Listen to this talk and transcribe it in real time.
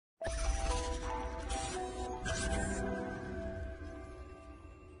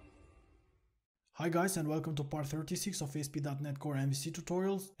Hi guys, and welcome to part 36 of ASP.NET Core MVC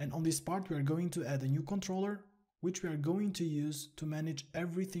tutorials, and on this part we are going to add a new controller which we are going to use to manage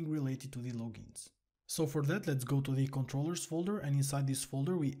everything related to the logins. So for that, let's go to the controllers folder, and inside this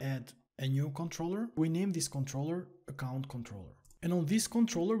folder we add a new controller. We name this controller AccountController. And on this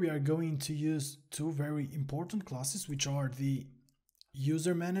controller we are going to use two very important classes, which are the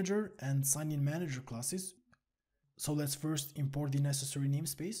user manager and sign-in manager classes. So let's first import the necessary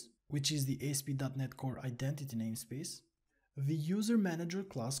namespace, which is the ASP.NET Core identity namespace. The user manager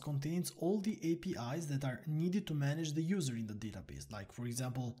class contains all the APIs that are needed to manage the user in the database, like for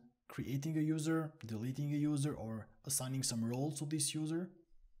example, creating a user, deleting a user, or assigning some roles to this user.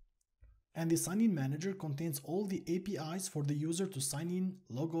 And the sign-in manager contains all the APIs for the user to sign in,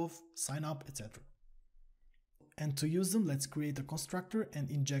 log off, sign up, etc. And to use them, let's create a constructor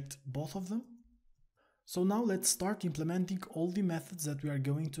and inject both of them. So now let's start implementing all the methods that we are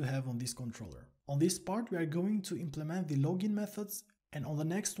going to have on this controller. On this part we are going to implement the login methods, and on the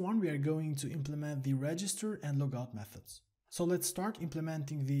next one we are going to implement the register and logout methods. So let's start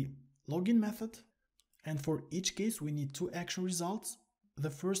implementing the login method, and for each case we need two action results.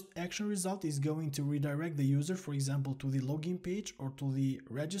 The first action result is going to redirect the user, for example, to the login page or to the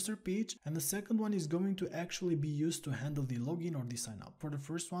register page, and the second one is going to actually be used to handle the login or the sign up. For the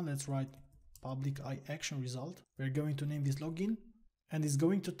first one, let's write public action result. We're going to name this login, and it's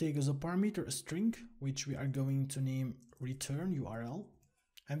going to take as a parameter a string, which we are going to name return URL.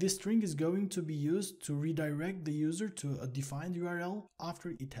 And this string is going to be used to redirect the user to a defined URL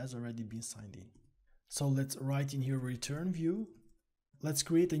after it has already been signed in. So let's write in here return view. Let's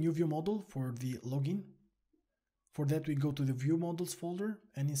create a new view model for the login. For that we go to the view models folder,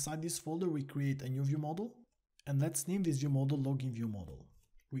 and inside this folder we create a new view model, and let's name this view model login view model.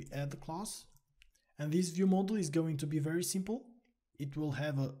 We add the class, and this view model is going to be very simple. It will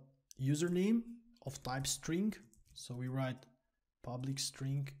have a username of type string, so we write public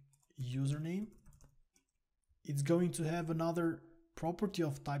string username. It's going to have another property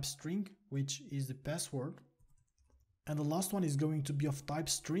of type string, which is the password, and the last one is going to be of type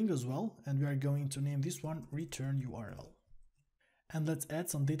string as well, and we are going to name this one return URL. And let's add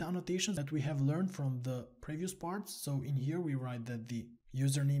some data annotations that we have learned from the previous parts. So in here we write that the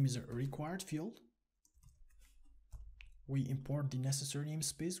username is a required field. We import the necessary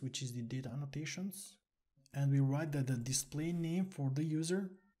namespace, which is the data annotations, and we write that the display name for the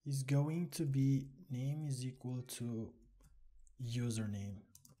user is going to be name is equal to username.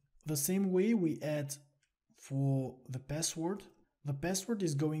 The same way we add for the password. The password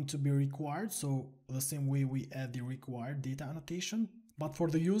is going to be required, so the same way we add the required data annotation. But for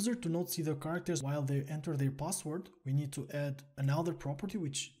the user to not see the characters while they enter their password, we need to add another property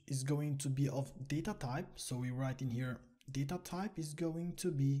which is going to be of data type. So we write in here data type is going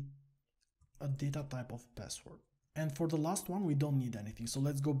to be a data type of password. And for the last one we don't need anything. So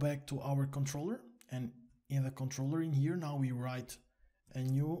let's go back to our controller, and in the controller in here now we write a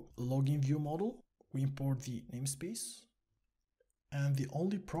new login view model. We import the namespace, and the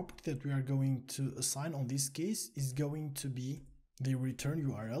only property that we are going to assign on this case is going to be the return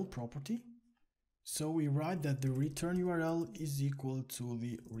URL property. So we write that the return URL is equal to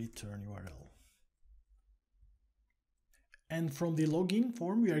the return URL. And from the login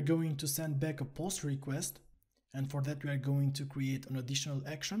form we are going to send back a post request, and for that we are going to create an additional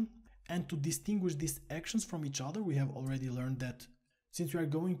action. And to distinguish these actions from each other, we have already learned that since we are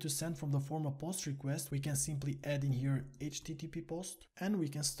going to send from the form a post request, we can simply add in here HTTP post, and we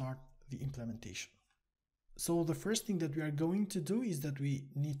can start the implementation. So the first thing that we are going to do is that we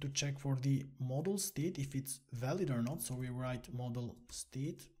need to check for the model state if it's valid or not. So we write model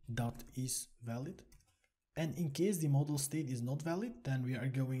state dot is valid. And in case the model state is not valid, then we are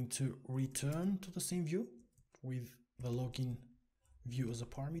going to return to the same view with the login view as a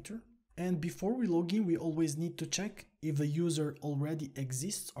parameter. And before we log in, we always need to check if the user already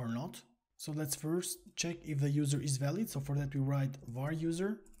exists or not. So let's first check if the user is valid. So for that we write var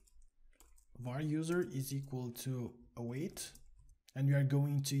user is equal to await, and we are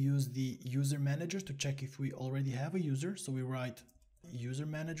going to use the user manager to check if we already have a user. So we write user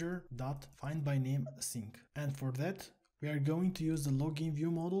manager dot find by name async, and for that we are going to use the login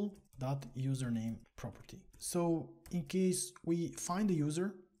view model dot username property. So in case we find a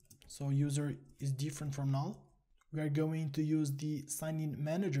user, so user is different from null, we are going to use the sign-in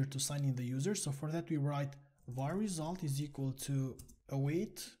manager to sign in the user. So for that we write var result is equal to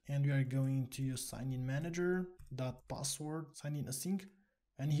await, and we are going to use sign-in manager dot password sign in async,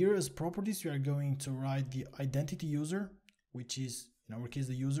 and here as properties we are going to write the identity user, which is in our case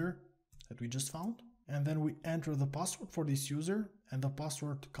the user that we just found, and then we enter the password for this user, and the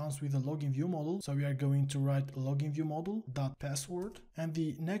password comes with a login view model, so we are going to write login view model dot password, and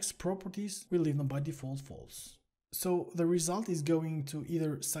the next properties we leave them by default false. So the result is going to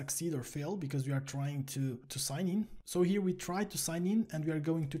either succeed or fail because we are trying to sign in. So here we try to sign in and we are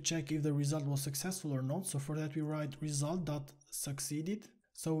going to check if the result was successful or not. So for that we write result.succeeded.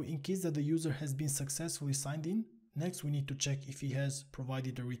 So in case that the user has been successfully signed in, next we need to check if he has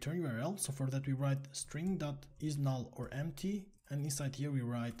provided a return URL. So for that we write string.isNull or empty, and inside here we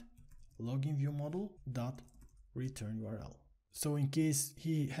write login view model dot return URL. So in case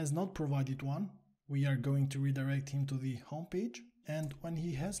he has not provided one, we are going to redirect him to the home page, and when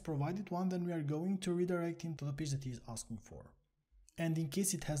he has provided one, then we are going to redirect him to the page that he is asking for. And in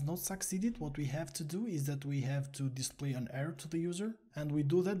case it has not succeeded, what we have to do is that we have to display an error to the user, and we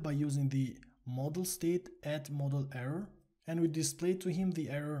do that by using the model state add model error, and we display to him the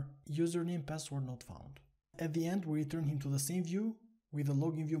error username password not found. At the end we return him to the same view with the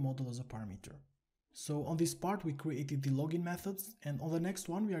login view model as a parameter. So on this part we created the login methods, and on the next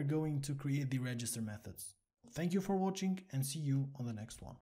one we are going to create the register methods. Thank you for watching and see you on the next one.